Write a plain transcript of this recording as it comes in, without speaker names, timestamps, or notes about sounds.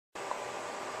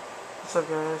What's up,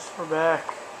 guys? We're back.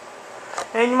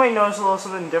 And you might notice a little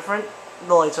something different.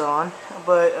 The lights are on,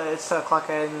 but it's 10 o'clock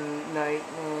at night,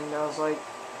 and I was like,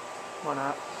 why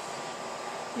not?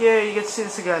 Yeah, you get to see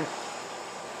this again.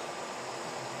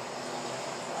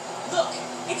 Look,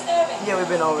 it's Irving. Yeah, we've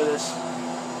been over this.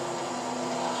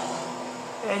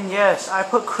 And yes, I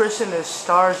put Chris in his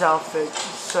STARS outfit,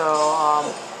 so,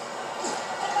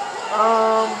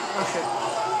 oh shit.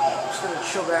 I'm just gonna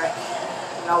chill back,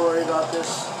 not worry about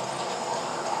this.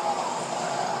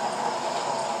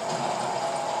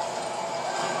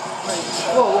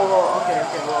 Whoa, okay,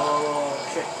 whoa,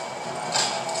 shit.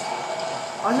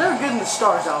 I was never good in the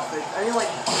STARS outfit. I didn't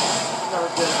never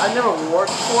good. I never wore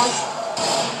it before.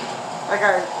 Like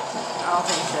I don't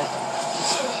think it's dead.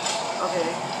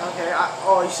 Okay,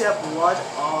 oh, you see that blood?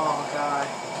 Oh, God.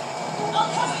 I'll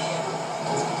cover you.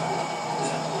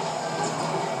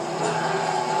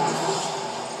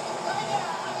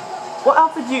 What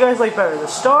outfit do you guys like better, the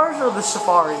STARS or the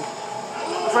Safari?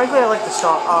 Frankly, I like the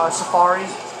Safari,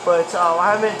 but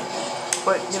I haven't.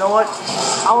 But you know what?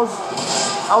 I was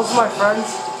with my friends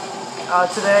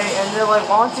today, and they're like,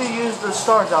 "Why don't you use the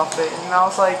STARS outfit?" And I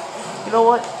was like, "You know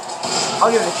what?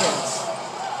 I'll give it a chance."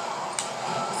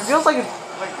 It feels like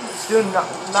it's doing not.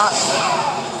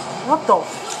 What the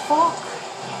fuck?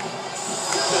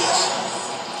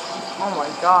 Oh my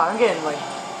God! I'm getting like.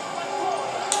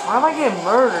 Why am I getting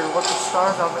murdered? What the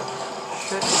STARS outfit?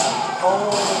 Shit.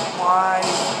 Oh my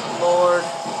Lord.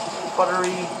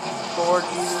 Buttery Lord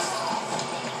Jesus.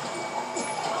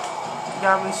 You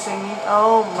got me singing.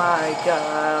 Oh my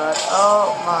God.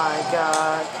 Oh my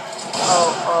God.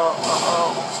 Oh.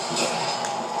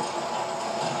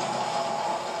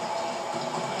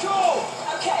 Go!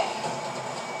 Okay.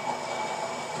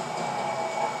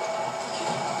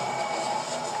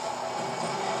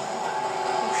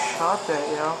 Who shot that,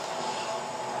 yo?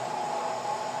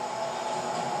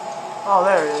 Oh,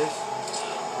 there it is.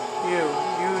 You,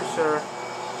 sir,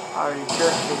 are a jerk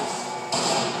face.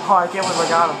 Oh, I can't believe I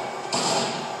got him.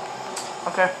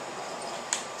 Okay.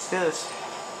 Let's do this.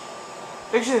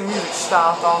 Actually, the music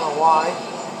stopped. I don't know why.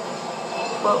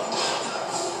 But,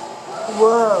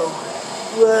 whoa,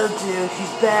 dude,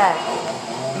 he's back.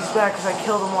 He's back because I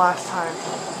killed him last time.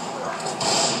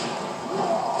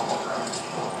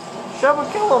 Shove him,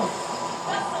 kill him.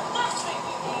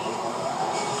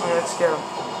 Okay, let's get him.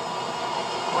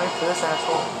 Wait for this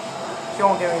asshole. He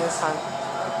won't get me this time.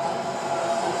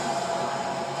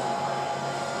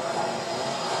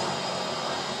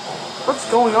 What's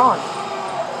going on?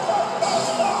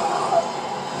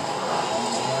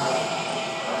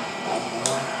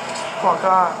 Come on,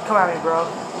 come at me, bro.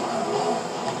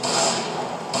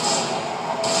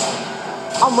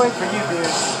 I'm waiting for you,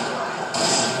 dude.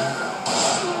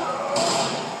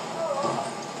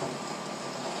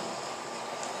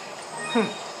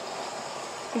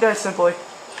 He died simply.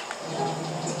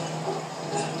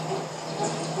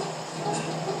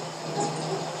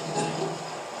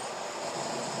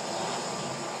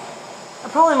 I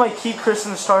probably might keep Chris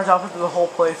in the STARS outfit for the whole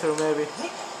playthrough, maybe.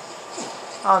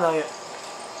 I don't know yet.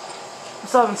 I'm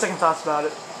still having second thoughts about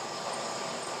it.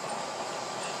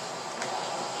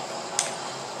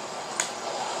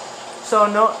 So,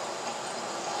 no...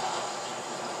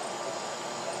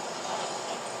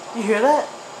 You hear that?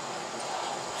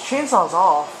 Chainsaw's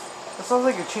off. That sounds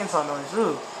like a chainsaw noise.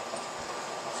 Ooh.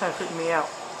 It's kind of freaking me out.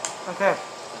 Okay.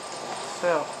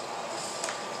 So.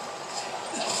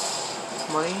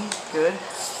 Money. Good.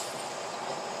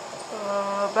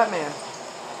 Batman.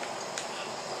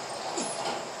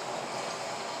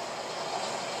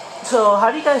 So, how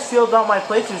do you guys feel about my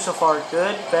playthrough so far?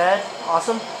 Good? Bad?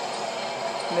 Awesome?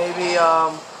 Maybe,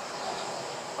 a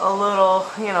little,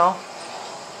 you know.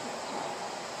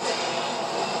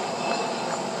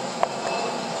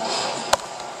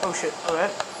 Oh shit,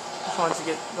 alright. Just wanted to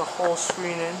get the whole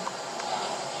screen in.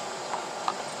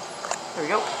 There we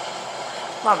go.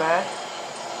 Not bad.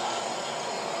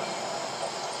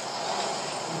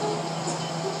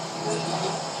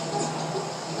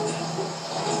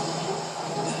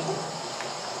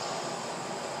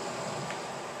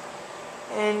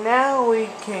 And now we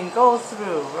can go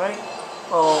through, right?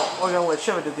 Well, we're gonna let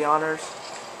Shiva do the honors.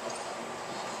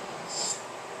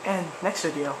 And next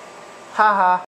video. Haha.